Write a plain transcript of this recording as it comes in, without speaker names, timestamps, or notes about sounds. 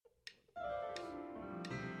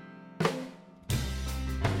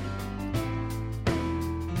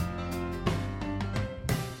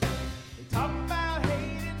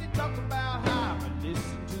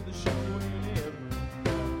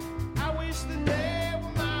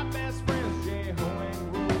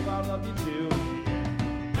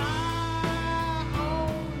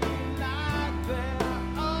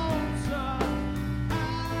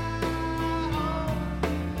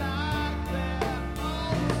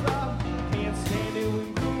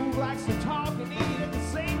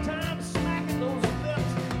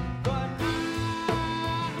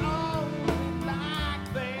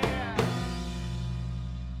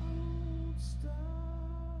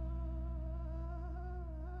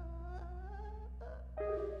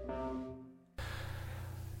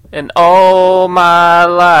And all my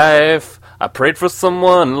life, I prayed for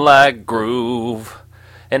someone like Groove.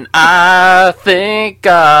 And I thank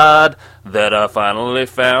God that I finally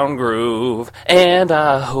found Groove. And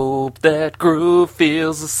I hope that Groove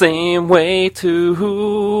feels the same way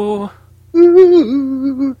too.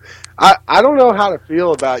 Ooh. I don't know how to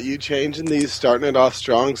feel about you changing these starting it off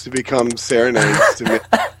strongs to become serenades to me.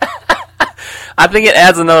 I think it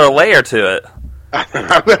adds another layer to it.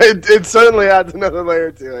 It certainly adds another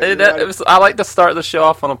layer to it. I like to start the show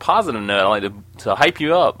off on a positive note. I like to hype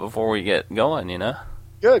you up before we get going, you know?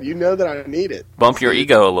 Good, you know that I need it. Bump your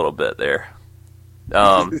ego a little bit there.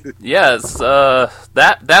 Yes,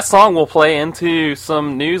 that song will play into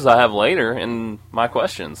some news I have later in my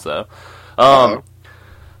questions, so...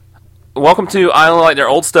 Welcome to I Only Like Their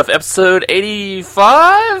Old Stuff, episode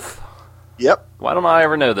 85? Yep. Why don't I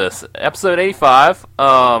ever know this? Episode 85,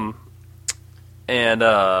 and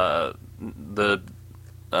the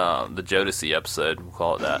Jodeci episode, we'll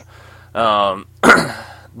call it that.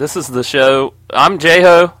 This is the show. I'm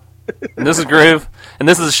J-Ho, and this is Groove, and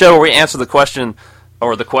this is the show where we answer the question,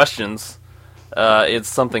 or the questions. It's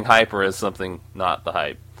something hype or is something not the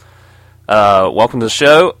hype. Welcome to the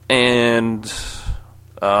show, and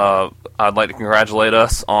I'd like to congratulate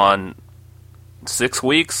us on 6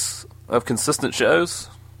 weeks of consistent shows.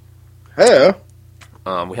 Hey.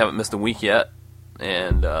 We haven't missed a week yet,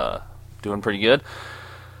 and doing pretty good.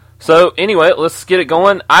 So, anyway, let's get it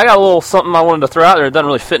going. I got a little something I wanted to throw out there. It doesn't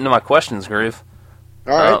really fit into my questions, Groove.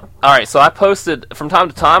 All right, so I posted, from time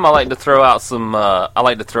to time, I like to throw out some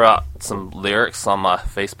lyrics on my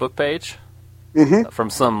Facebook page. Mm-hmm.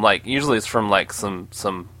 From some, usually it's from,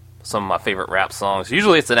 some of my favorite rap songs.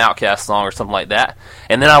 Usually it's an Outkast song or something like that.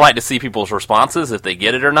 And then I like to see people's responses, if they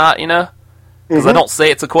get it or not, you know? Because I don't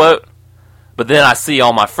say it's a quote. But then I see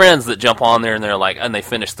all my friends that jump on there and they're like, and they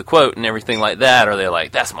finish the quote and everything like that. Or they're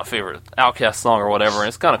like, that's my favorite Outkast song or whatever. And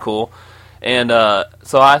it's kind of cool. And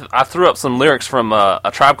so I threw up some lyrics from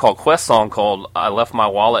a Tribe Called Quest song called I Left My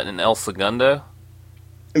Wallet in El Segundo.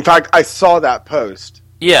 In fact, I saw that post.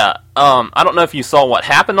 Yeah. I don't know if you saw what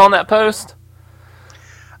happened on that post.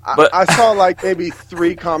 But I saw maybe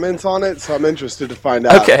 3 comments on it, so I'm interested to find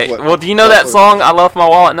out. Okay, well, do you know that song, I Left My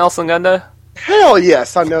Wallet in El Segundo? Hell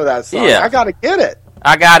yes, I know that song. Yeah. I gotta get it.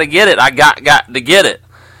 I gotta get it. I got to get it.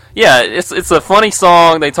 Yeah, it's a funny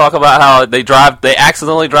song. They talk about how they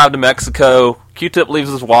accidentally drive to Mexico. Q-Tip leaves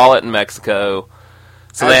his wallet in Mexico.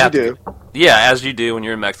 So as you do. Yeah, as you do when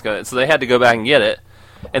you're in Mexico. So they had to go back and get it.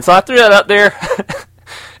 And so I threw that up there.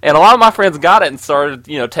 And a lot of my friends got it and started,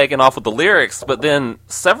 taking off with the lyrics. But then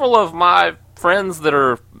several of my friends that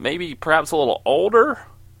are maybe perhaps a little older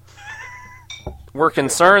were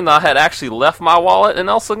concerned that I had actually left my wallet in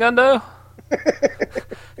El Segundo.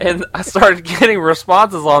 And I started getting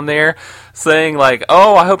responses on there saying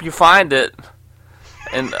oh, I hope you find it.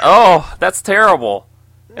 And, oh, that's terrible.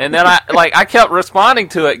 And then I kept responding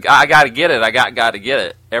to it. I got to get it. I got to get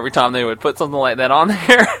it. Every time they would put something like that on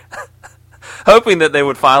there. Hoping that they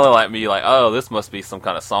would finally be oh, this must be some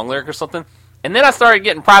kind of song lyric or something. And then I started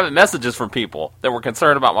getting private messages from people that were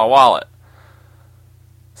concerned about my wallet.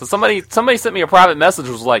 So somebody sent me a private message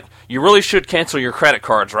was like, you really should cancel your credit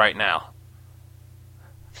cards right now.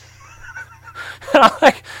 And I'm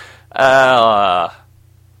like,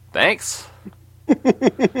 thanks.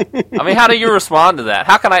 I mean, how do you respond to that?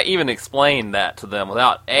 How can I even explain that to them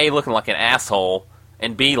without A, looking like an asshole,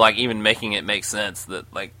 and B, even making it make sense that,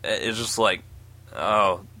 it's just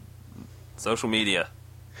oh, social media.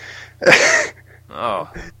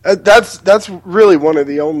 Oh. That's really one of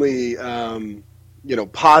the only,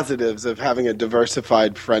 positives of having a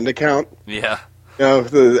diversified friend account. Yeah.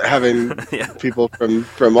 Having people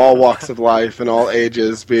from all walks of life and all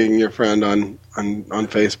ages being your friend on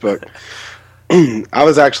Facebook. I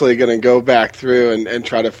was actually going to go back through and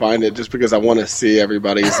try to find it just because I want to see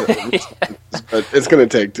everybody's. But it's going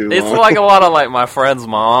to take too long. It's like a lot of my friends'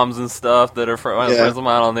 moms and stuff that are friends of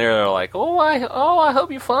mine on there. They're like, I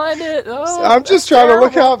hope you find it. Oh, I'm just trying to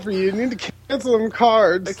look out for you. You need to cancel them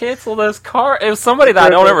cards. Cancel those cards. It was somebody that I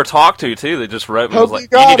don't ever talk to too. That just wrote me and was like,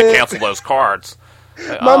 you need to cancel those cards.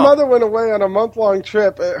 My mother went away on a month-long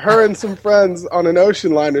trip. Her and some friends on an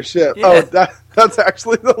ocean liner ship. Yeah. Oh, that's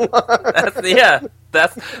actually the line.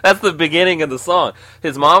 That's the beginning of the song.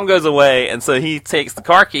 His mom goes away, and so he takes the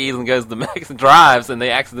car keys and goes to Mexico, drives, and they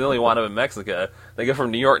accidentally wind up in Mexico. They go from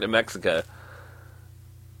New York to Mexico.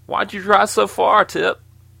 Why'd you drive so far, Tip?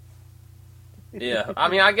 Yeah, I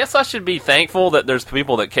mean, I guess I should be thankful that there's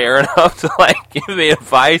people that care enough to give me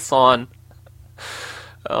advice on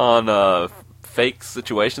fake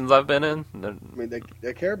situations I've been in. I mean,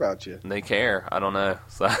 they care about you. They care. I don't know.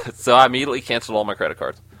 So I immediately canceled all my credit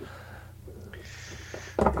cards.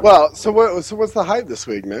 Well, so what's the hype this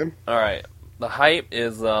week, man? All right. The hype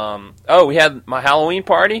is, we had my Halloween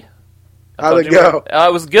party. How'd it go?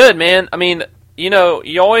 It was good, man. I mean,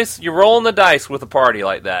 you're rolling the dice with a party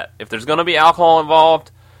like that. If there's going to be alcohol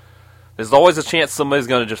involved, there's always a chance somebody's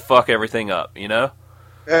going to just fuck everything up, you know?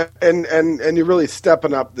 And you're really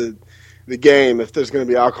stepping up the game if there's going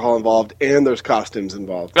to be alcohol involved and there's costumes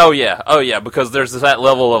involved. Oh yeah, because there's that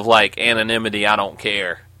level of like anonymity. I don't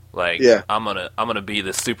care. Like, yeah. I'm gonna be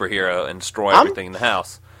the superhero and destroy everything in the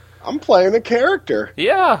house. I'm playing a character.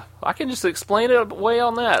 Yeah, I can just explain it away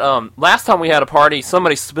on that. Last time we had a party,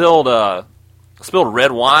 somebody spilled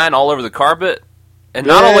red wine all over the carpet, and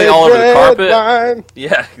not only all over the carpet. Wine.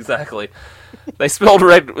 Yeah, exactly. They spilled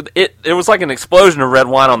red. It was like an explosion of red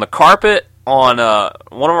wine on the carpet, on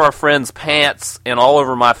one of our friends' pants, and all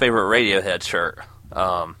over my favorite Radiohead shirt.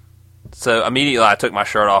 So immediately I took my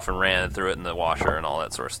shirt off and ran and threw it in the washer and all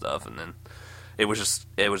that sort of stuff, and then it was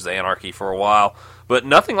anarchy for a while. But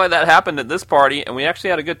nothing like that happened at this party, and we actually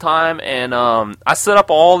had a good time. And I set up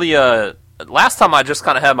all the last time I just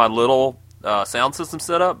kind of had my little sound system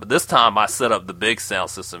set up, but this time I set up the big sound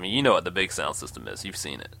system. And you know what the big sound system is. You've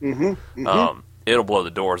seen it. Mm-hmm, mm-hmm. It'll blow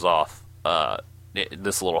the doors off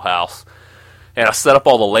this little house. And I set up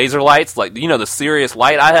all the laser lights, like, the Sirius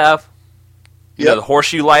light I have. You know, the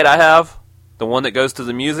horseshoe light I have, the one that goes to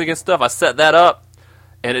the music and stuff. I set that up,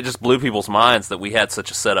 and it just blew people's minds that we had such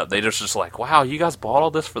a setup. They just like, wow, you guys bought all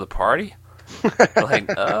this for the party? Like,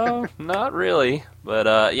 oh, not really. But,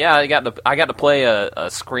 I got to play a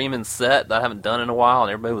screaming set that I haven't done in a while,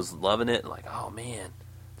 and everybody was loving it. Like, oh, man.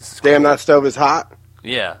 This is Damn, cool. That stove is hot?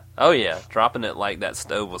 Yeah. Oh, yeah. Dropping it like that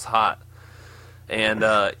stove was hot. And,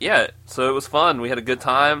 so it was fun. We had a good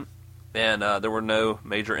time, and there were no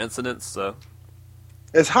major incidents, so...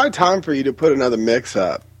 It's high time for you to put another mix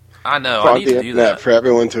up. I know. I need to do that for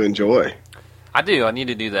everyone to enjoy. I do. I need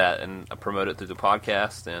to do that and promote it through the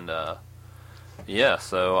podcast. And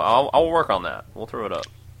so I'll work on that. We'll throw it up.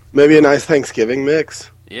 Maybe a nice Thanksgiving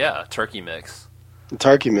mix. Yeah, turkey mix.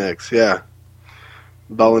 Turkey mix. Yeah,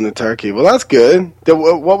 bowling a turkey. Well, that's good.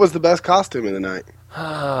 What was the best costume of the night?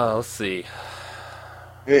 Let's see.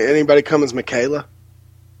 Anybody come as Michaela?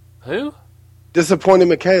 Who? Disappointed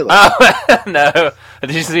Michaela. Oh, no.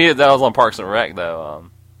 Did you see it? That was on Parks and Rec, though.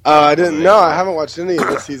 I didn't know. I haven't watched any of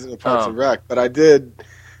this season of Parks and Rec, but I did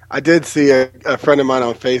see a friend of mine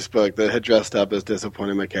on Facebook that had dressed up as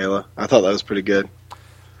Disappointed Michaela. I thought that was pretty good.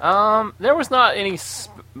 There was not any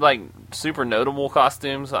super notable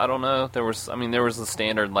costumes. I don't know. There was the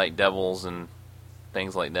standard like devils and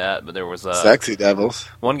things like that, but there was sexy devils.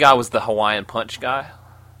 One guy was the Hawaiian Punch guy.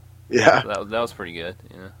 Yeah, that was pretty good.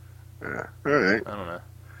 Yeah. Yeah. All right. I don't know.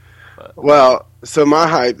 But. Well, so my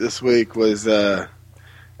hype this week was,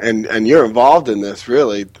 and you're involved in this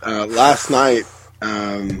really. Last night,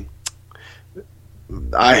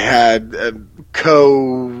 I had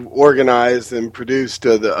co-organized and produced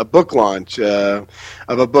a book launch of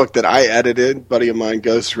a book that I edited, a buddy of mine,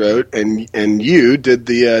 Ghost, wrote, and you did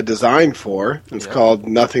the design for. It's called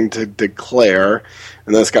Nothing to Declare,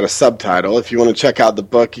 and then it's got a subtitle. If you want to check out the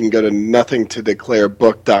book, you can go to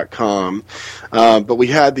nothingtodeclarebook.com. But we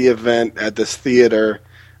had the event at this theater.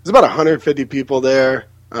 There's about 150 people there,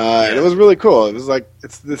 and it was really cool. It was like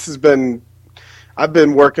I've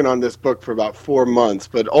been working on this book for about 4 months,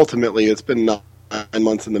 but ultimately it's been 9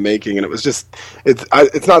 months in the making, and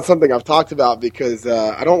it's not something I've talked about because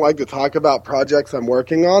I don't like to talk about projects I'm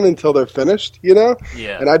working on until they're finished, Yeah.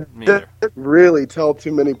 And I didn't really tell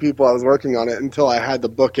too many people I was working on it until I had the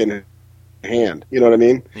book in hand. You know what I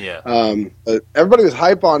mean? Yeah. But everybody was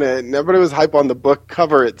hype on it, and everybody was hype on the book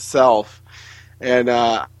cover itself. And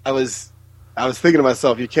I was thinking to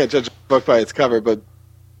myself, you can't judge a book by its cover, but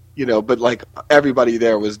like everybody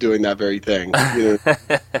there was doing that very thing. We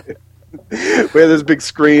had this big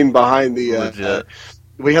screen behind the.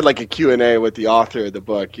 We had like a Q&A with the author of the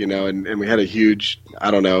book, and we had a huge,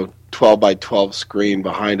 12 by 12 screen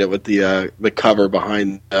behind it with the cover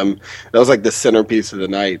behind them. That was like the centerpiece of the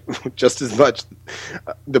night, just as much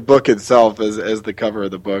the book itself as the cover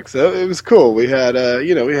of the book. So it was cool. We had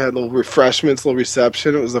we had little refreshments, little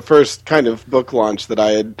reception. It was the first kind of book launch that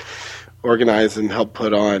I had organized and helped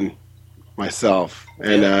put on myself,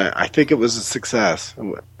 and I think it was a success.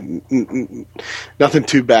 Nothing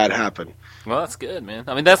too bad happened. Well, that's good, man.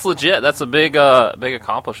 I mean, that's legit. That's a big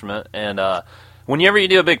accomplishment. And whenever you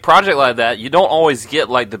do a big project like that, you don't always get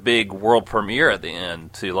like the big world premiere at the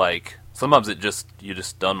end. Sometimes you're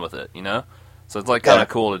just done with it, So it's like kind of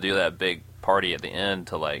cool to do that big party at the end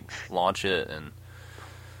to like launch it and.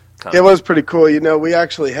 It was pretty cool. We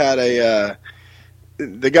actually had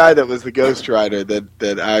the guy that was the ghostwriter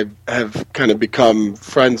that I have kind of become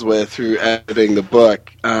friends with through editing the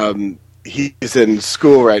book. He's in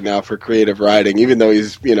school right now for creative writing, even though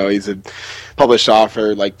he's a published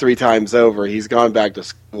author like 3 times over. He's gone back to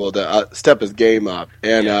school to step his game up,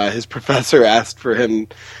 and his professor asked for him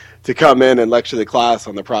to come in and lecture the class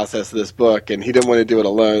on the process of this book, and he didn't want to do it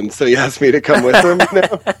alone, so he asked me to come with him.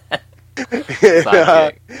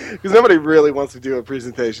 Because nobody really wants to do a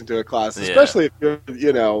presentation to a class, especially if you're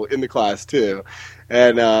in the class too.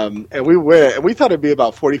 And we went, and we thought it'd be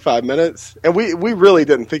about 45 minutes, and we really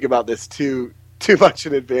didn't think about this too much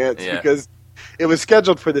in advance because it was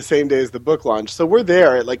scheduled for the same day as the book launch. So we're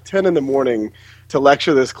there at like 10 in the morning to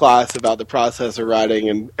lecture this class about the process of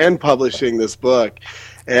writing and publishing this book,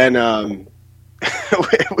 and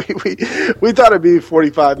we thought it'd be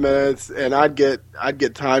 45 minutes, and I'd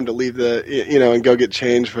get time to leave and go get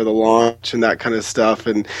changed for the launch and that kind of stuff,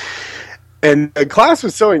 and the class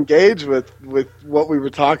was so engaged with what we were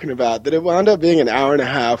talking about that it wound up being an hour and a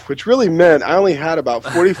half, which really meant I only had about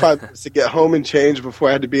 45 minutes to get home and change before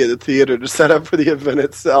I had to be at the theater to set up for the event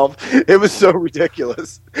itself. It was so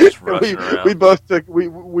ridiculous. We both we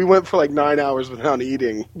went for like 9 hours without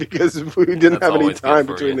eating because we didn't have any time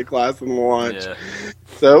between the class and the launch. Yeah.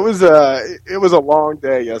 So it was a long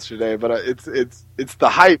day yesterday, but it's the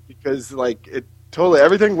hype because like it totally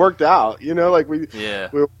everything worked out. We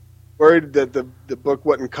were worried that the book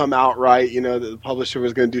wouldn't come out right, that the publisher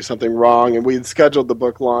was going to do something wrong, and we had scheduled the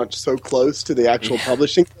book launch so close to the actual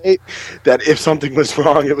publishing date that if something was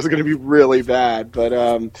wrong, it was going to be really bad. But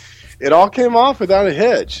it all came off without a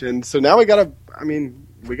hitch, and so now we got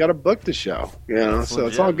a book to show, so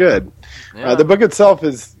it's all good. Yeah. The book itself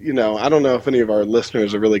is, I don't know if any of our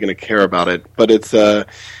listeners are really going to care about it, but it's kind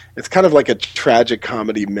of like a tragic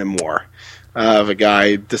comedy memoir. Of a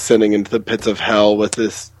guy descending into the pits of hell with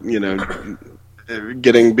this,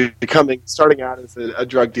 starting out as a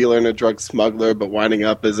drug dealer and a drug smuggler, but winding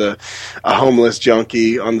up as a homeless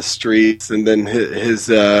junkie on the streets, and then his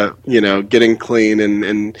getting clean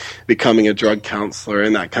and becoming a drug counselor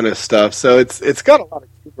and that kind of stuff. So it's got a lot of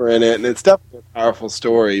humor in it, and it's definitely a powerful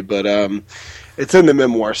story, but it's in the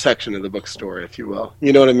memoir section of the book story, if you will.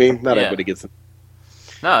 You know what I mean? Not everybody gets it.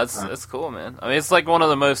 No, it's cool, man. I mean, it's like one of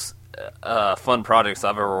the most fun projects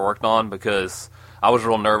I've ever worked on because I was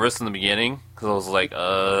real nervous in the beginning because I was like,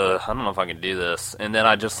 I don't know if I can do this. And then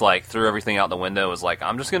I just like threw everything out the window. Was like,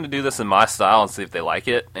 I'm just going to do this in my style and see if they like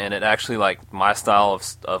it. And it actually, like, my style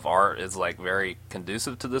of art is like very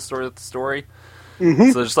conducive to this story.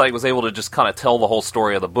 Mm-hmm. So just like was able to just kind of tell the whole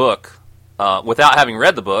story of the book without having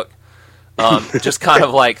read the book. Just kind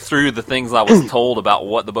of like through the things I was told about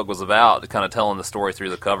what the book was about, kind of telling the story through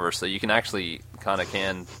the cover. So you can actually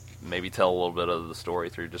can maybe tell a little bit of the story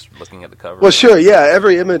through just looking at the cover. Well, sure, yeah.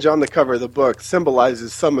 Every image on the cover of the book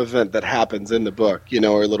symbolizes some event that happens in the book,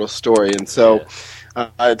 or a little story. And so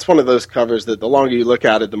it's one of those covers that the longer you look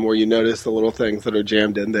at it, the more you notice the little things that are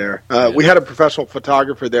jammed in there. We had a professional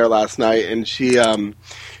photographer there last night, and she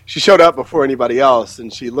showed up before anybody else,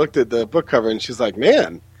 and she looked at the book cover, and she's like,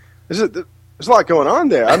 man, there's a lot going on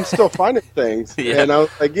there. I'm still finding things. And I was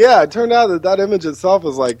like, it turned out that image itself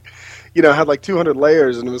was like, had like 200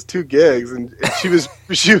 layers, and it was 2 gigs, and she was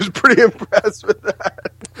pretty impressed with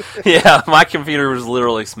that. Yeah, my computer was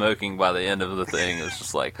literally smoking by the end of the thing. It was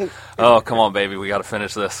just like, oh, come on, baby, we got to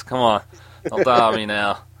finish this. Come on, don't die on me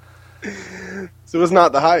now. So it's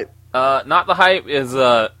not the hype. Not the hype is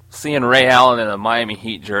seeing Ray Allen in a Miami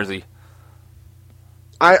Heat jersey.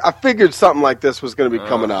 I figured something like this was going to be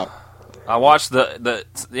coming up. I watched the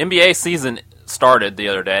NBA season started the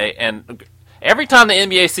other day, and every time the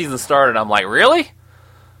NBA season started, I'm like, really?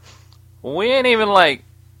 We ain't even like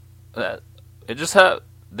that. It just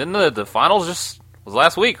didn't the finals just was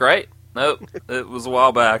last week, right? Nope, it was a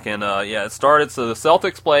while back, and it started. So the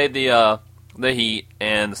Celtics played the Heat,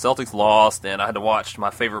 and the Celtics lost, and I had to watch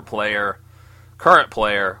my favorite player, current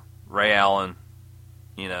player, Ray Allen,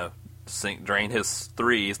 drain his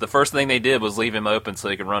threes. The first thing they did was leave him open so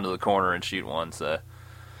he could run to the corner and shoot one. So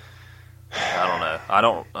I don't know. I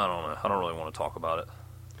don't know. I don't really want to talk about it.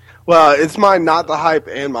 Well, it's not the hype,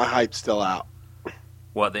 and my hype's still out.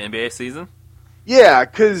 What, the NBA season? Yeah,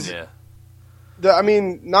 because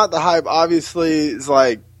not the hype. Obviously, is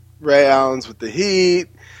like Ray Allen's with the Heat.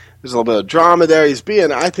 There's a little bit of drama there.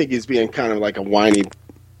 I think he's being kind of like a whiny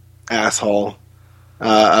asshole,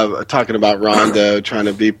 talking about Rondo, trying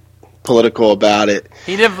to be political about it.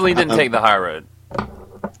 He definitely didn't take the high road.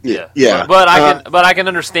 Yeah. But I can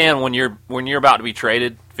understand when you're about to be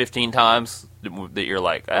traded 15 times that you're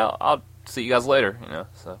like, I'll see you guys later.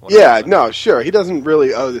 So no, sure. He doesn't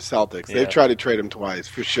really owe the Celtics. They've tried to trade him twice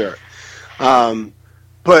for sure.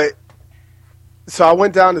 But so I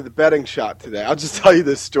went down to the betting shop today. I'll just tell you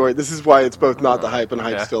this story. This is why it's both not the hype and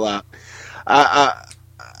hype still out.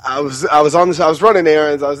 I was running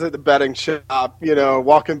errands. I was at the betting shop,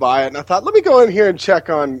 walking by it, and I thought, let me go in here and check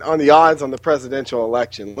on the odds on the presidential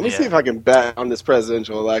election. Let me see if I can bet on this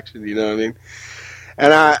presidential election. You know what I mean?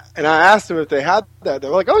 And I asked them if they had that. They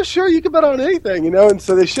were like, "Oh, sure, you can bet on anything," And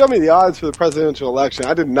so they showed me the odds for the presidential election.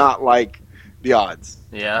 I did not like the odds.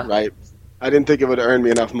 Yeah. Right. I didn't think it would earn me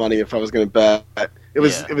enough money if I was going to bet. It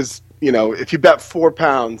was if you bet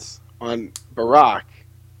 £4 on Barack,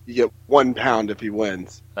 you get £1 if he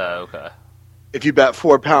wins. Oh, okay. If you bet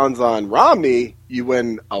 £4 on Romney, you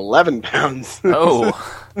win £11.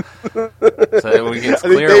 So we get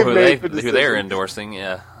clear who they're endorsing.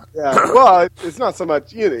 Yeah. Yeah. Well, it's not so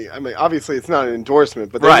much. I mean, obviously, it's not an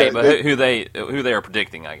endorsement, but who they are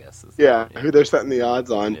predicting, I guess. Who they're setting the odds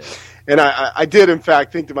on. Yeah. And I did, in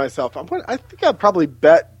fact, think to myself, I think I'd probably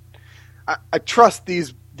bet. I trust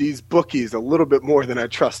these bookies a little bit more than I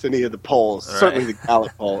trust any of the polls, certainly the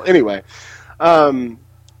Gallup poll. Anyway, so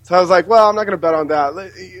I was like, well, I'm not going to bet on that.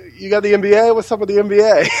 You got the NBA? What's up with the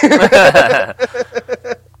NBA?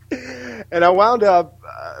 And I wound up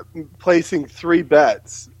placing 3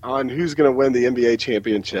 bets on who's going to win the NBA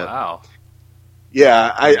championship. Wow.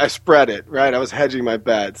 Yeah, I spread it, right? I was hedging my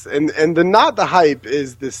bets. And the hype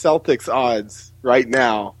is the Celtics odds right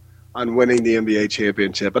now on winning the NBA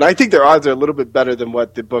championship. And I think their odds are a little bit better than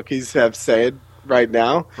what the bookies have said right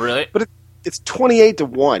now. Really? But it's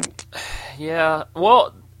 28-1. Yeah.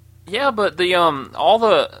 Well, yeah, but the all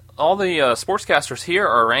the sportscasters here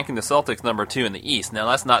are ranking the Celtics number 2 in the East. Now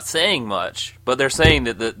that's not saying much, but they're saying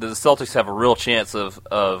that the Celtics have a real chance of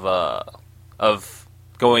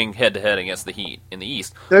going head to head against the Heat in the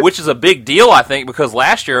East, which is a big deal, I think, because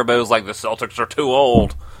last year everybody was like the Celtics are too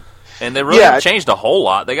old, and they really haven't changed a whole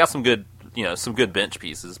lot. They got some good bench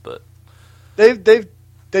pieces, but they've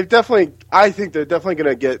definitely. I think they're definitely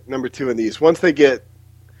going to get number 2 in the East. Once they get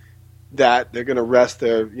that, they're going to rest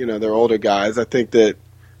their older guys. I think that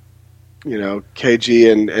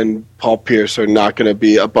KG and Paul Pierce are not going to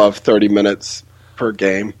be above 30 minutes per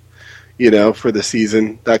game, for the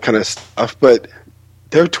season, that kind of stuff, but.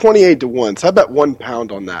 They're 28-1, so I bet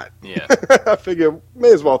 £1 on that. Yeah, I figure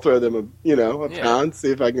may as well throw them a pound,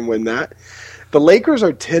 see if I can win that. The Lakers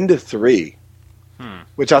are 10-3,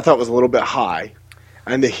 which I thought was a little bit high,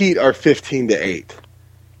 and the Heat are 15-8.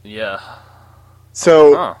 Yeah.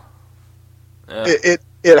 So it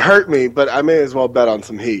hurt me, but I may as well bet on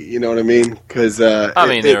some Heat. You know what I mean? Because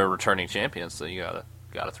they're returning champions, so you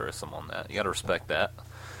gotta throw some on that. You gotta respect that.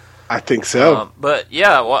 I think so. But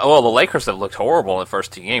yeah, well, the Lakers have looked horrible in the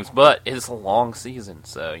first 2 games, but it's a long season,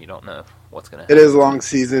 so you don't know what's going to happen. It is a long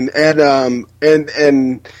season,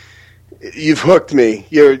 and you've hooked me.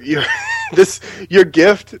 Your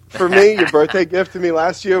gift for me, your birthday gift to me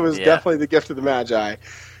last year was definitely the gift of the Magi,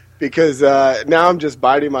 because now I'm just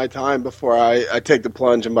biding my time before I take the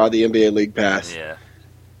plunge and buy the NBA League Pass. Yeah,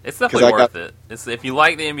 it's definitely worth it. If you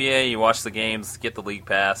like the NBA, you watch the games, get the League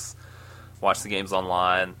Pass, watch the games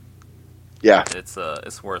online. Yeah,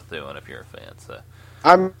 it's worth doing if you're a fan. So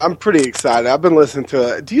I'm pretty excited. I've been listening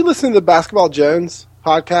to it. Do you listen to the Basketball Jones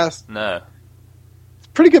podcast? No. It's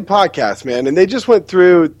a pretty good podcast, man. And they just went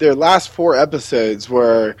through their last 4 episodes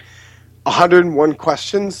were 101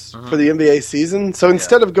 questions for the NBA season. So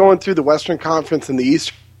instead of going through the Western Conference and the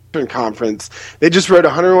Eastern Conference, they just wrote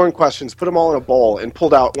 101 questions, put them all in a bowl, and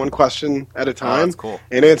pulled out one question at a time that's cool.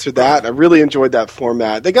 and answered that. I really enjoyed that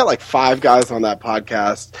format. They got like 5 guys on that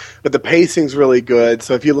podcast, but the pacing's really good.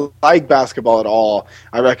 So if you like basketball at all,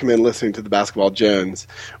 I recommend listening to the Basketball Jones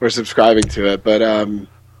or subscribing to it. But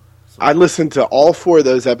I listened to all 4 of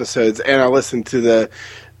those episodes, and I listened to the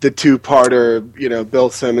 2-parter, Bill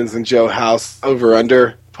Simmons and Joe House Over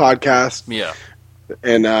Under podcast. Yeah.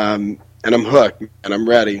 And I'm hooked, and I'm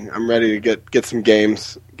ready. I'm ready to get some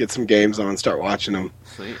games on, start watching them.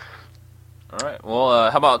 Sweet. All right.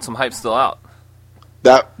 Well, how about some hype still out?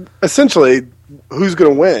 That essentially, who's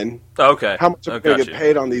going to win? Okay. How much am I going to get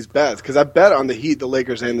paid on these bets? Because I bet on the Heat, the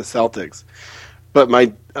Lakers, and the Celtics, but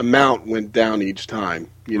my amount went down each time.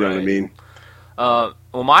 You know what I mean? Well,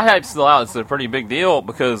 my hype still out. It's a pretty big deal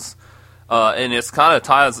because. And it's kind of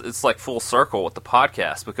ties, it's like full circle with the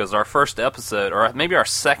podcast because our first episode, or maybe our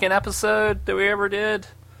second episode that we ever did,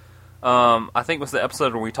 I think was the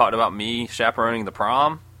episode where we talked about me chaperoning the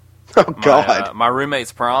prom. Oh, God. My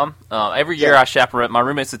roommate's prom. Every year I chaperone, my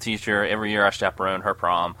roommate's a teacher, every year I chaperone her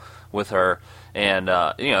prom with her, and,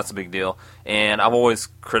 that's a big deal. And I've always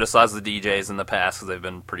criticized the DJs in the past because they've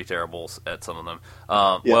been pretty terrible at some of them.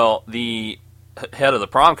 Well, the head of the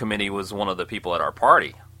prom committee was one of the people at our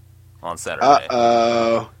party. on Saturday.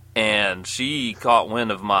 Uh-oh. And she caught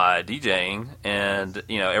wind of my DJing, and,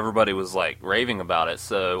 you know, everybody was, like, raving about it.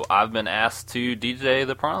 So I've been asked to DJ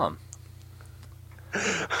the prom.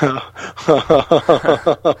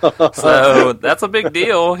 So that's a big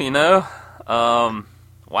deal, you know.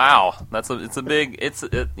 Wow,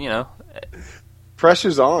 you know.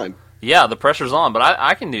 Pressure's on. Yeah, the pressure's on, but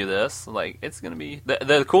I can do this. Like, it's going to be...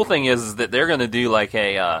 The cool thing is that they're going to do, like,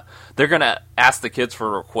 they're going to ask the kids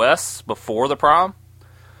for requests before the prom.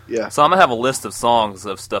 Yeah. So I'm going to have a list of songs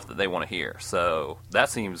of stuff that they want to hear. So that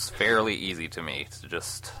seems fairly easy to me to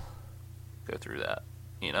just go through that,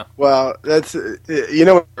 you know? Well, that's... You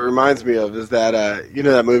know what it reminds me of is that, you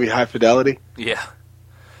know that movie High Fidelity? Yeah.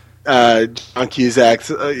 John Cusack's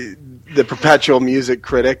the perpetual music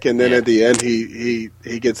critic, and then at the end he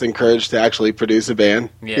gets encouraged to actually produce a band.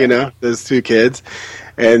 Yeah. You know, those two kids,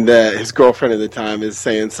 and his girlfriend at the time is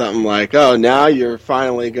saying something like, "Oh, now you're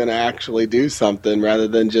finally going to actually do something rather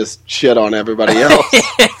than just shit on everybody else."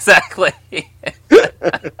 Exactly.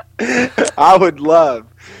 I would love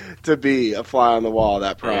to be a fly on the wall at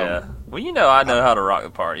that prom. Yeah. Well, you know, I know how to rock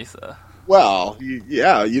the party, so. Well, you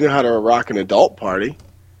know how to rock an adult party.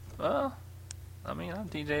 Well, I mean,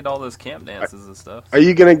 I've DJ'd all those camp dances and stuff. Are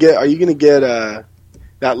you gonna get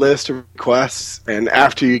that list of requests, and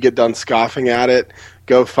after you get done scoffing at it,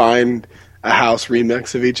 go find a house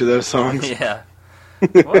remix of each of those songs? Yeah.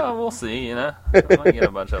 Well, we'll see, you know. I might get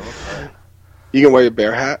a bunch of them. You can wear your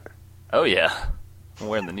bear hat? Oh, yeah. I'm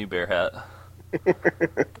wearing the new bear hat.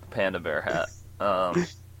 Panda bear hat.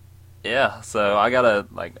 Yeah, so I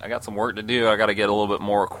got some work to do. I gotta get a little bit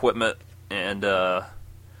more equipment, and,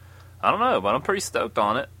 I don't know, but I'm pretty stoked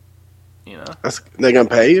on it, you know. They gonna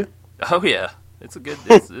pay you? Oh, yeah. It's a good,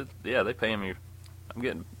 yeah, they pay me.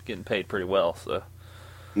 I'm getting paid pretty well, so.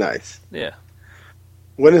 Nice. Yeah.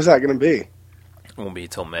 When is that gonna be? It won't be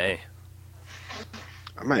till May.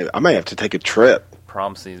 I might have to take a trip.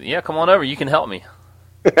 Prom season. Yeah, come on over. You can help me.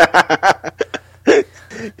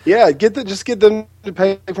 Yeah, just get them to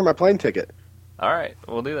pay for my plane ticket. All right,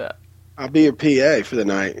 we'll do that. I'll be your PA for the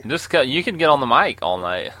night. You can get on the mic all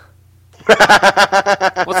night.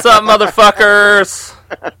 What's up, motherfuckers?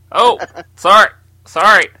 Oh, sorry.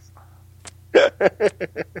 How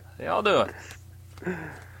y'all doing?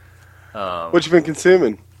 What you been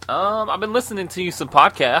consuming? I've been listening to some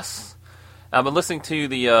podcasts. I've been listening to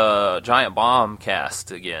the Giant Bomb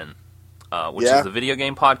cast again, which is a video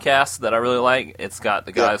game podcast that I really like. It's got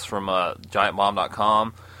the guys from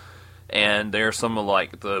GiantBomb.com, and they're some of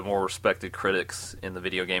like the more respected critics in the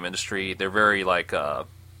video game industry. They're very like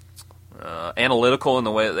analytical in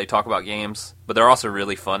the way that they talk about games, but they're also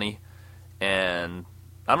really funny. And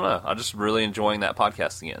I don't know, I'm just really enjoying that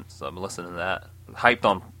podcast again. So I've been listening to that. I'm hyped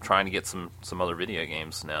on trying to get some other video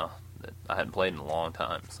games now that I hadn't played in a long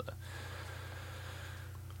time. So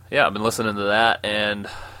yeah, I've been listening to that, and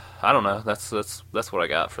I don't know. That's what I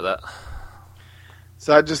got for that.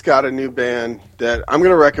 So I just got a new band that I'm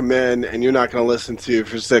going to recommend, and you're not going to listen to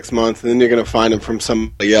for 6 months, and then you're going to find them from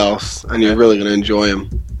somebody else, and you're really going to enjoy them.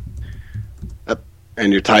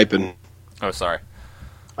 And you're typing. Oh, sorry.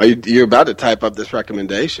 You're about to type up this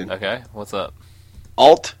recommendation. Okay, what's up?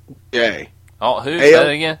 Alt J. Alt who? Say that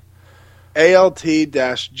again?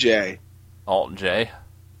 ALT-J. Alt J?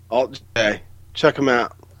 Alt J. Check them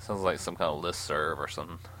out. Sounds like some kind of listserv or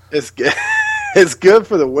something. It's good. It's good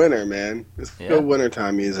for the winter, man. It's good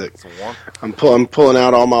wintertime music. It's warm. I'm pulling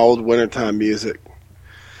out all my old wintertime music,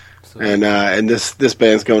 and this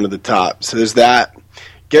band's going to the top. So there's that.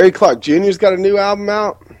 Gary Clark Jr.'s got a new album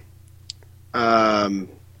out. I'm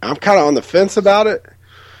kind of on the fence about it.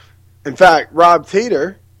 In fact, Rob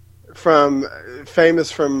Teeter,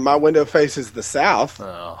 famous from My Window Faces the South,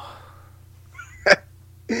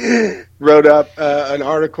 wrote up an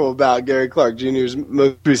article about Gary Clark Jr.'s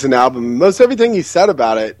most recent album. Most everything he said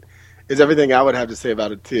about it is everything I would have to say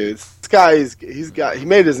about it too. This guy, he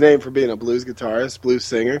made his name for being a blues guitarist, blues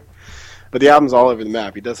singer, but the album's all over the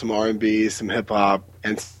map. He does some R&B, some hip hop,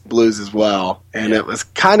 and blues as well. And it was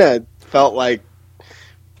kind of felt like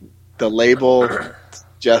the label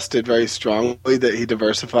suggested very strongly that he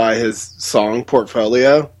diversify his song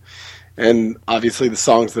portfolio. And obviously the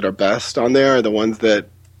songs that are best on there are the ones that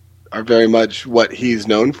are very much what he's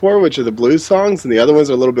known for, which are the blues songs, and the other ones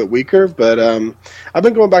are a little bit weaker. But I've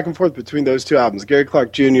been going back and forth between those two albums. Gary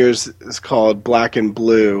Clark Jr.'s is called Black and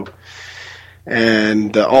Blue,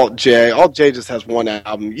 and Alt J just has one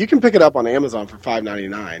album. You can pick it up on Amazon for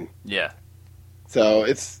 $5.99. Yeah. So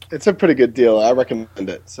it's a pretty good deal. I recommend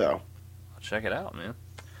it. So check it out, man.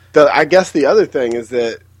 I guess the other thing is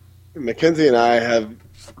that Mackenzie and I have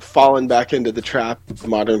fallen back into the trap of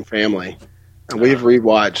Modern Family. And we've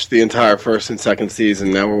rewatched the entire first and second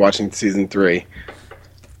season. Now we're watching season 3.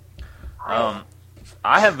 I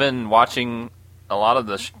have been watching a lot of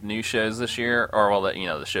the new shows this year, or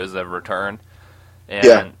the shows that have returned.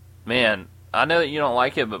 And man, I know that you don't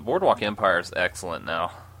like it, but Boardwalk Empire is excellent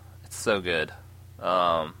now. It's so good.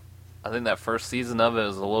 I think that first season of it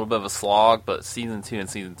was a little bit of a slog, but season 2 and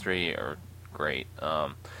season 3 are great.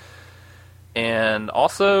 And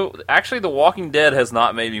also, actually, The Walking Dead has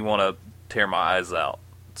not made me want to tear my eyes out.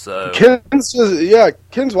 So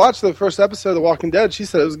Ken's watched the first episode of The Walking Dead. She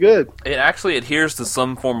said it was good. It actually adheres to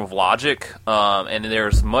some form of logic, and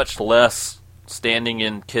there's much less standing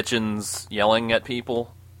in kitchens yelling at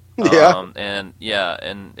people. And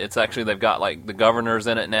it's actually, they've got like the governor's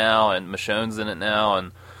in it now, and Michonne's in it now,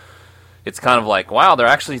 and it's kind of like, wow, there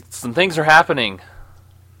actually some things are happening.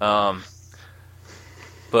 But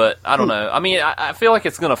I don't know. I mean, I feel like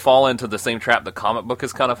it's going to fall into the same trap the comic book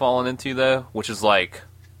has kind of fallen into, though, which is like,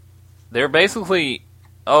 they're basically,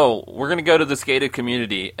 we're going to go to this gated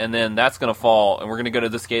community, and then that's going to fall, and we're going to go to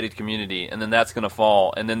this gated community, and then that's going to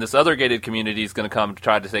fall, and then this other gated community is going to come to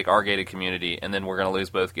try to take our gated community, and then we're going to lose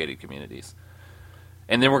both gated communities.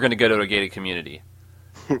 And then we're going to go to a gated community.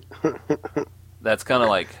 That's kind of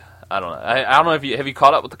like, I don't know. I don't know if have you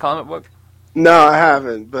caught up with the comic book? No, I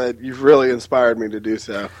haven't, but you've really inspired me to do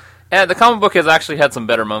so. And the comic book has actually had some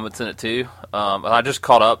better moments in it, too. I just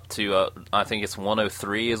caught up to, I think it's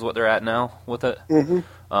 103 is what they're at now with it. Mm-hmm.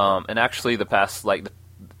 And actually the past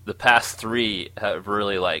 3 have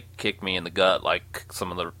really, like, kicked me in the gut, like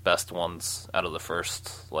some of the best ones out of the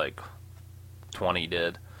first, 20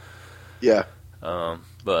 did. Yeah.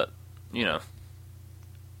 But,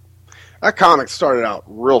 That comic started out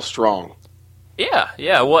real strong.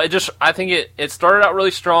 Yeah. Well, I think it started out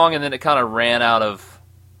really strong, and then it kind of ran out of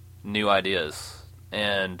new ideas.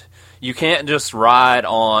 And you can't just ride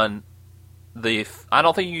on I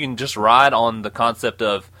don't think you can just ride on the concept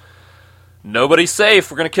of nobody's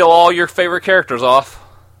safe, we're going to kill all your favorite characters off.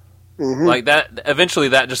 Mm-hmm. Like that, eventually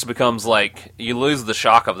that just becomes like, you lose the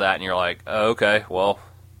shock of that, and you're like, oh, okay, well.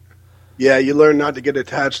 Yeah, you learn not to get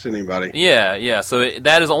attached to anybody. Yeah. So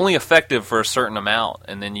that is only effective for a certain amount,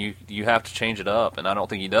 and then you have to change it up, and I don't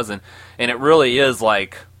think he doesn't. And it really is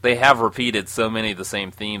like, they have repeated so many of the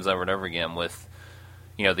same themes over and over again with,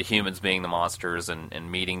 the humans being the monsters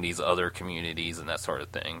and meeting these other communities and that sort of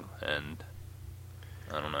thing. And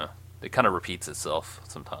I don't know. It kind of repeats itself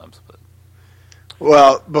sometimes. But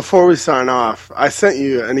Well, before we sign off, I sent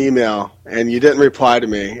you an email, and you didn't reply to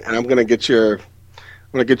me, and I'm going to get your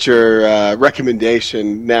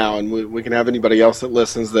recommendation now, and we can have anybody else that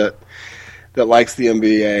listens that likes the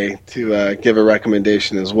NBA to give a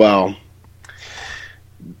recommendation as well.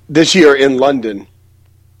 This year in London,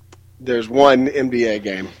 there's one NBA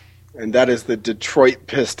game, and that is the Detroit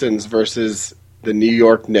Pistons versus the New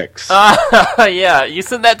York Knicks. Yeah, you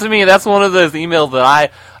sent that to me. That's one of those emails that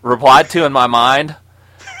I replied to in my mind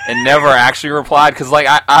and never actually replied, because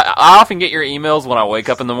I often get your emails when I wake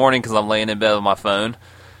up in the morning because I'm laying in bed with my phone.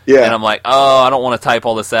 Yeah. And I'm like, I don't want to type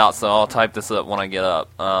all this out, so I'll type this up when I get up.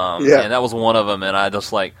 And that was one of them, and I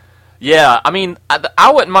just I mean,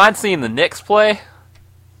 I wouldn't mind seeing the Knicks play,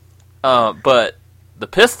 but the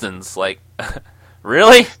Pistons,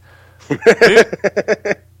 really?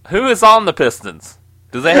 Who is on the Pistons?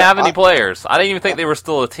 Do they have any players? I didn't even think they were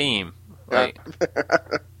still a team. I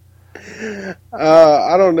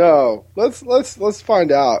don't know. Let's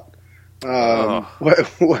find out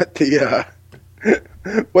what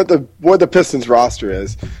the Pistons roster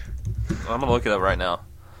is. I'm gonna look it up right now.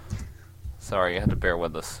 Sorry, you have to bear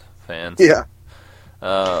with us, fans. Yeah.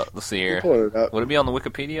 Let's see here. Would it be on the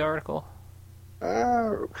Wikipedia article?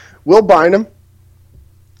 Will Bynum.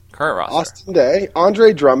 Current roster. Austin Day.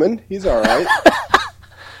 Andre Drummond. He's all right.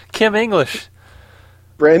 Kim English.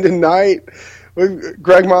 Brandon Knight.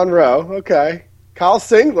 Greg Monroe. Okay. Kyle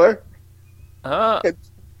Singler.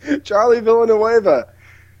 Charlie Villanueva.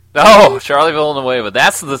 Oh, Charlie Villanueva.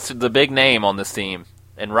 That's the big name on this team.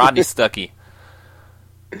 And Rodney Stuckey.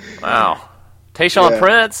 Wow. Tayshaun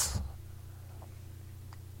Prince.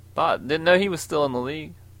 Didn't know he was still in the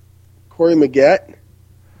league. Corey Maggette.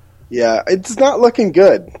 Yeah, it's not looking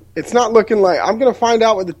good. It's not looking like... I'm going to find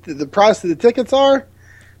out what the price of the tickets are,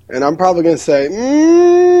 and I'm probably going to say,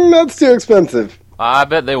 that's too expensive. I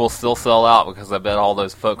bet they will still sell out, because I bet all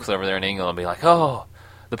those folks over there in England will be like, oh,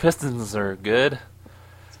 the Pistons are good.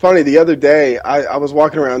 It's funny, the other day, I was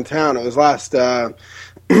walking around town. It was last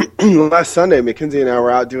Sunday. Mackenzie and I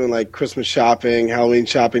were out doing Christmas shopping, Halloween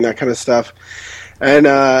shopping, that kind of stuff. And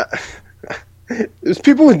there's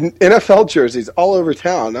people with NFL jerseys all over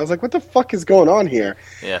town. I was like, what the fuck is going on here?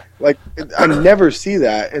 Yeah. I never see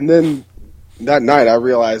that. And then that night I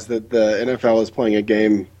realized that the NFL was playing a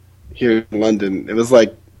game here in London. It was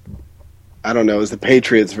like, I don't know, it was the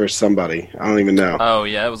Patriots versus somebody. I don't even know. Oh,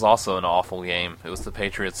 yeah, it was also an awful game. It was the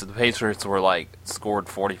Patriots. The Patriots were, like, scored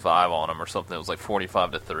 45 on them or something. It was, like,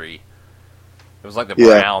 45-3. It was like the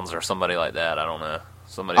Browns or somebody like that. I don't know.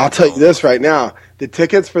 I'll tell you this right now. The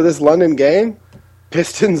tickets for this London game,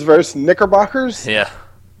 Pistons versus Knickerbockers,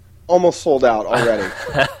 almost sold out already.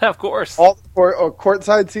 Of course. All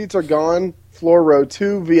courtside seats are gone. Floor row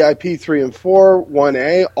 2, VIP 3 and 4,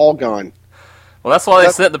 1A, all gone. Well, that's why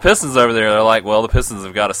they sent the Pistons over there. They're like, well, the Pistons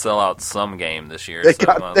have got to sell out some game this year. They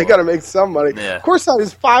got to make some money. Yeah. Courtside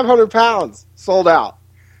is £500 sold out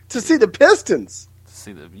to see the Pistons.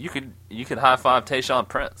 You could high five Tayshaun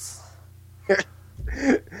Prince. Well,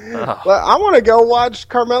 I want to go watch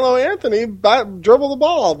Carmelo Anthony dribble the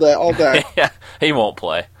ball all day. Yeah, he won't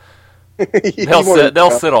play.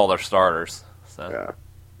 They'll sit all their starters. So.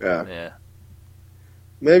 Yeah.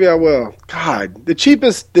 Maybe I will. God, the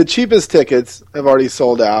cheapest tickets have already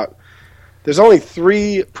sold out. There's only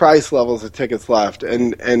 3 price levels of tickets left,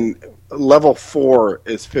 and level 4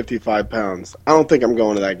 is £55. I don't think I'm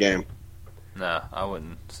going to that game. No, I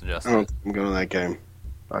wouldn't suggest I don't think I'm going to that game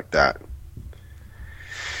like that.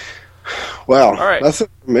 Well, all right. That's it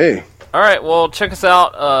for me. All right, well, check us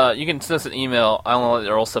out. You can send us an email,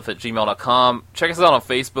 ILOLstuff@gmail.com. Check us out on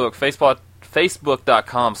Facebook,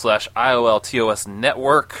 Facebook.com/IOLTOS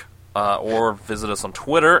Network, or visit us on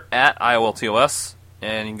Twitter @IOLTOS,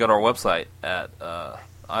 and you can go to our website at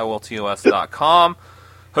IOLTOS.com.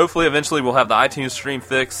 Hopefully, eventually, we'll have the iTunes stream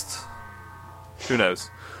fixed. Who knows?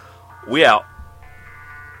 We out.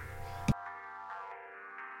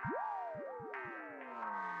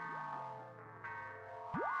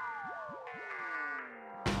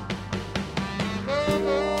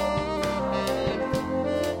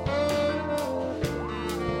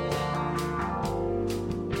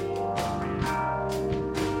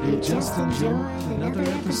 You just enjoyed another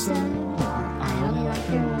episode of I Only Like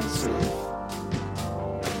Your Old Stuff.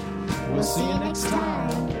 We'll see you next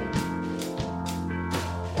time.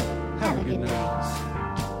 Have a good night.